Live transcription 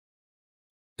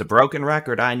The broken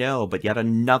record, I know, but yet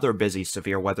another busy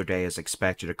severe weather day is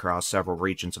expected across several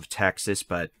regions of Texas,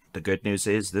 but the good news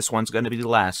is this one's going to be the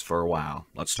last for a while.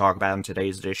 Let's talk about in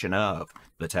today's edition of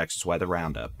the Texas Weather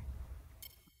Roundup.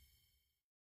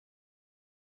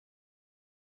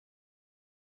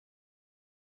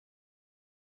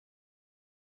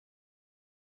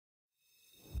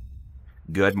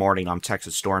 Good morning, I'm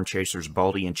Texas Storm Chasers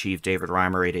Baldy and Chief David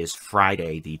Reimer. It is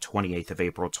Friday, the 28th of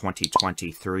April,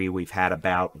 2023. We've had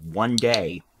about one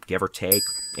day, give or take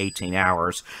 18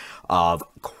 hours, of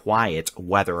quiet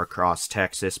weather across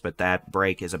Texas, but that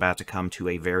break is about to come to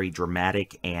a very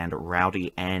dramatic and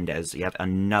rowdy end as yet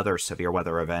another severe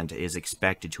weather event is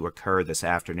expected to occur this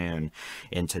afternoon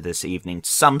into this evening.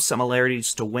 Some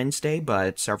similarities to Wednesday,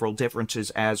 but several differences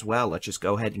as well. Let's just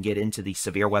go ahead and get into the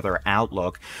severe weather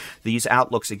outlook. These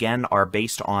outlooks, again, are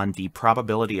based on the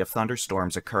probability of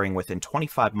thunderstorms occurring within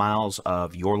 25 miles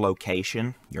of your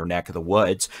location, your neck of the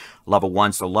woods. Level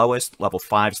 1's the lowest, level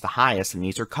 5's the highest, and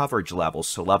these are coverage levels.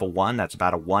 So level 1, that's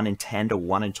about a 1 in 10 to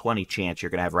 1 in 20 chance you're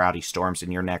going to have rowdy storms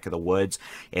in your neck of the woods.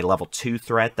 A level 2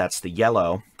 threat, that's the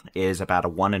yellow, is about a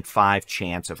 1 in 5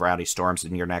 chance of rowdy storms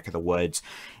in your neck of the woods.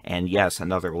 And yes,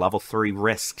 another level 3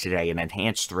 risk today, an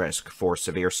enhanced risk for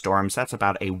severe storms. That's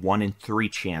about a 1 in 3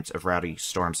 chance of rowdy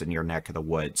storms in your neck of the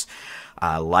woods.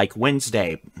 Like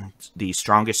Wednesday, the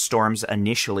strongest storms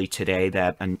initially today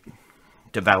that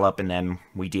develop, and then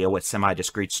we deal with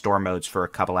semi-discrete storm modes for a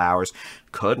couple hours,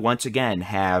 could once again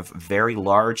have very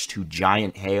large to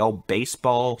giant hail,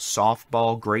 baseball,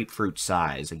 softball, grapefruit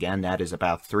size. Again, that is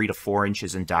about 3 to 4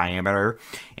 inches in diameter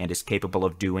and is capable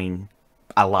of doing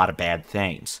a lot of bad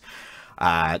things.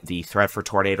 The threat for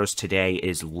tornadoes today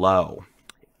is low.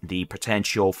 The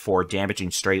potential for damaging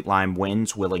straight-line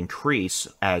winds will increase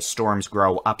as storms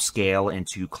grow upscale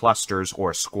into clusters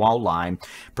or squall line,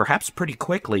 perhaps pretty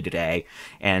quickly today,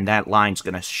 and that line's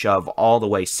going to shove all the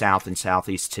way south and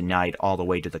southeast tonight, all the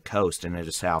way to the coast and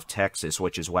into South Texas,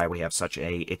 which is why we have such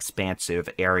a expansive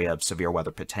area of severe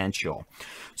weather potential.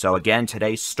 So again,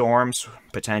 today's storms,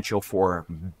 potential for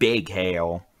big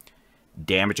hail,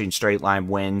 damaging straight-line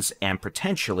winds, and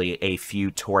potentially a few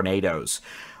tornadoes.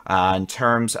 In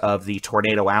terms of the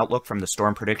tornado outlook from the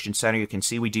Storm Prediction Center, you can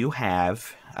see we do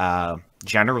have,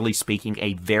 generally speaking,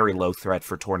 a very low threat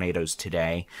for tornadoes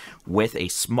today, with a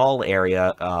small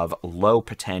area of low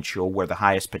potential, where the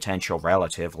highest potential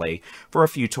relatively for a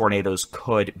few tornadoes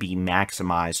could be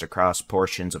maximized across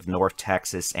portions of North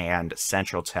Texas and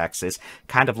Central Texas,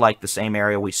 kind of like the same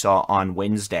area we saw on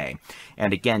Wednesday.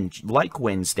 And again, like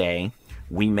Wednesday,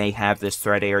 we may have this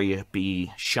threat area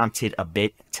be shunted a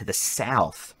bit to the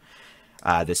south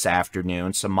this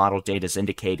afternoon. Some model data is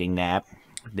indicating that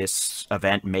this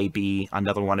event may be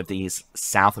another one of these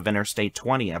south of Interstate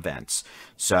 20 events.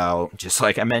 So, just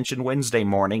like I mentioned Wednesday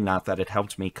morning, not that it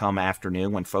helped me come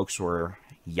afternoon when folks were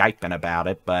yiping about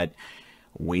it, but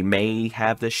we may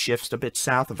have this shift a bit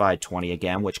south of I-20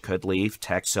 again, which could leave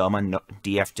Texoma,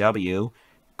 DFW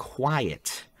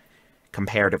quiet,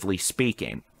 comparatively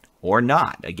speaking. Or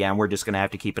not. Again, we're just going to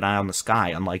have to keep an eye on the sky.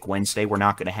 Unlike Wednesday, we're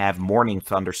not going to have morning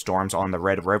thunderstorms on the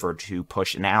Red River to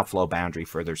push an outflow boundary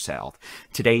further south.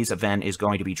 Today's event is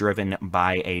going to be driven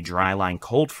by a dry line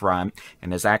cold front,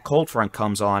 and as that cold front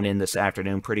comes on in this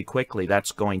afternoon pretty quickly,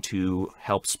 that's going to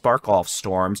help spark off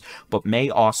storms, but may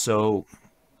also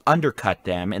undercut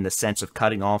them in the sense of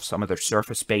cutting off some of their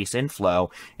surface-based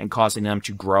inflow and causing them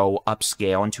to grow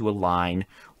upscale into a line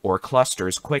or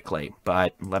clusters quickly.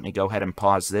 But let me go ahead and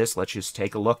pause this. Let's just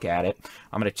take a look at it.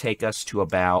 I'm going to take us to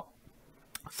about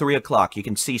 3 o'clock. You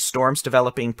can see storms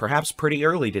developing perhaps pretty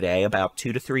early today, about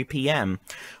 2 to 3 p.m.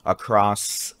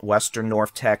 across western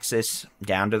North Texas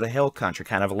down to the hill country,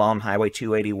 kind of along Highway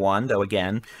 281, though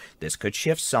again, this could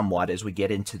shift somewhat as we get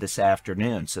into this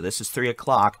afternoon. So this is 3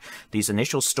 o'clock. These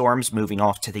initial storms moving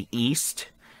off to the east.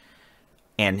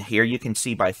 And here you can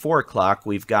see by 4 o'clock,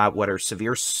 we've got what are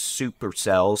severe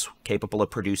supercells capable of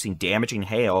producing damaging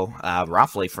hail,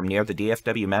 roughly from near the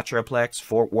DFW Metroplex,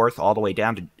 Fort Worth, all the way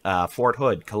down to Fort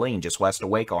Hood, Killeen, just west of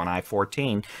Waco on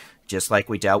I-14, just like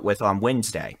we dealt with on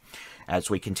Wednesday. As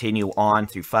we continue on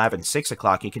through 5 and 6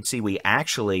 o'clock, you can see we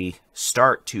actually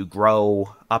start to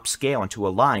grow upscale into a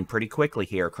line pretty quickly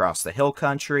here across the hill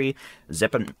country,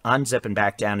 unzipping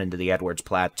back down into the Edwards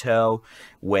Plateau,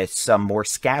 with some more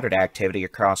scattered activity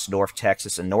across North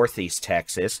Texas and Northeast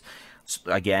Texas.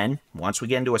 Again, once we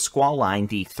get into a squall line,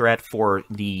 the threat for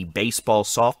the baseball,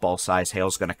 softball size hail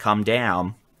is going to come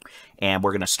down, and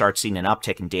we're going to start seeing an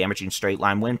uptick in damaging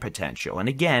straight-line wind potential. And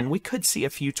again, we could see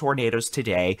a few tornadoes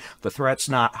today. The threat's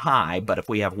not high, but if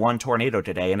we have one tornado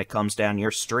today and it comes down your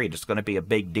street, it's going to be a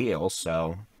big deal.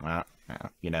 So,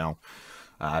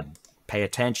 pay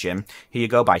attention. Here you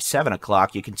go, by 7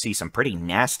 o'clock, you can see some pretty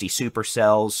nasty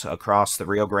supercells across the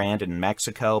Rio Grande in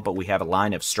Mexico, but we have a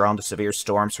line of strong to severe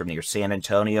storms from near San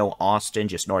Antonio, Austin,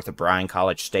 just north of Bryan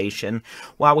College Station,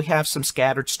 while we have some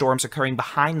scattered storms occurring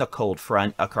behind the cold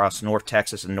front across North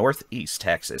Texas and Northeast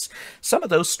Texas. Some of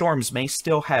those storms may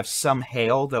still have some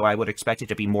hail, though I would expect it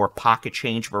to be more pocket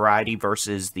change variety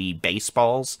versus the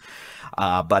baseballs.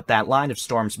 But that line of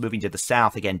storms moving to the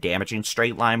south, again, damaging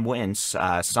straight line winds.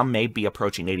 Some may be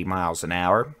approaching 80 miles an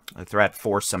hour. A threat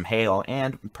for some hail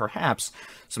and perhaps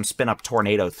some spin-up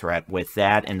tornado threat with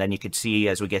that. And then you can see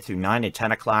as we get through 9 and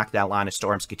 10 o'clock, that line of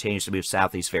storms continues to move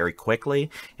southeast very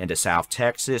quickly into South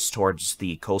Texas towards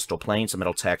the coastal plains, the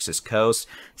Middle Texas coast,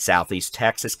 Southeast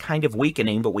Texas, kind of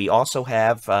weakening, but we also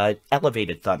have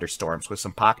elevated thunderstorms with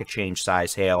some pocket change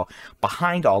size hail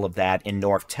behind all of that in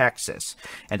North Texas.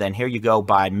 And then here you go,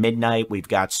 by midnight, we've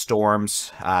got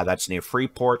storms that's near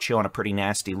Freeport, showing a pretty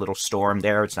nasty little storm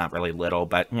there. It's not really little,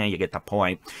 but you get the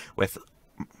point, with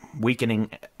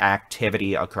weakening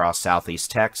activity across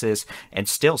southeast Texas, and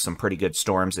still some pretty good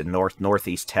storms in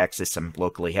northeast Texas, some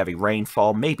locally heavy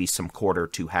rainfall, maybe some quarter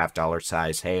to $half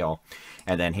size hail.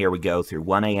 And then here we go through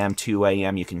 1 a.m., 2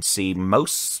 a.m. You can see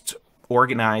most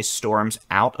organized storms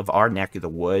out of our neck of the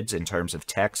woods in terms of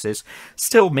Texas.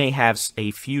 Still may have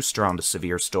a few strong to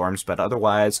severe storms, but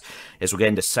otherwise, as we get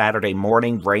into Saturday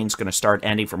morning, rain's going to start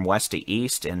ending from west to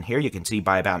east, and here you can see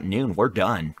by about noon, we're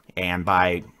done. And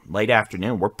by late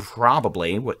afternoon, we're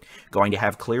probably going to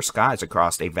have clear skies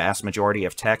across a vast majority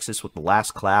of Texas, with the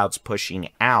last clouds pushing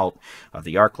out of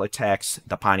the Arklatex,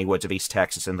 the Piney Woods of East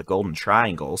Texas, and the Golden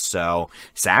Triangle. So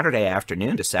Saturday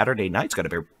afternoon to Saturday night's going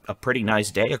to be a pretty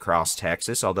nice day across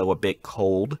Texas, although a bit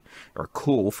cold or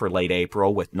cool for late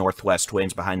April with northwest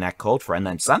winds behind that cold front. And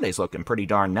then Sunday's looking pretty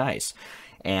darn nice.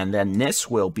 And then this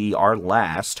will be our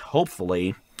last,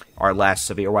 hopefully, our last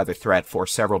severe weather threat for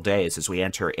several days as we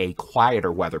enter a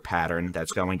quieter weather pattern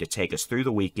that's going to take us through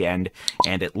the weekend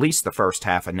and at least the first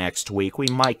half of next week. We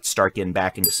might start getting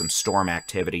back into some storm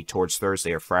activity towards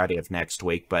Thursday or Friday of next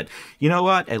week, but you know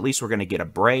what? At least we're going to get a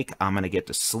break. I'm going to get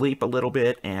to sleep a little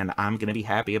bit, and I'm going to be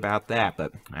happy about that.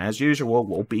 But as usual,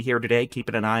 we'll be here today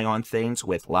keeping an eye on things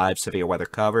with live severe weather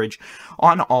coverage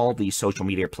on all the social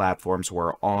media platforms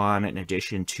we're on, in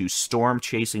addition to storm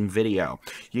chasing video.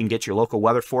 You can get your local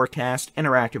weather forecast,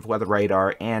 interactive weather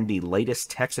radar, and the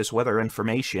latest Texas weather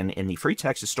information in the free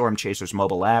Texas Storm Chasers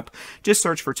mobile app. Just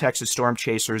search for Texas Storm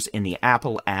Chasers in the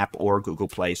Apple app or Google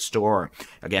Play Store.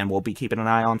 Again, we'll be keeping an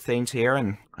eye on things here,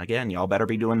 and again, y'all better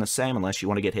be doing the same unless you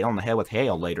want to get hit on the head with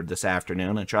hail later this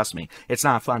afternoon. And trust me, it's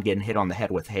not fun getting hit on the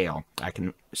head with hail. I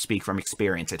can speak from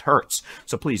experience. It hurts.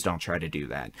 So please don't try to do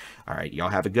that. All right, y'all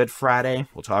have a good Friday.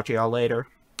 We'll talk to y'all later.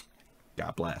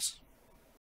 God bless.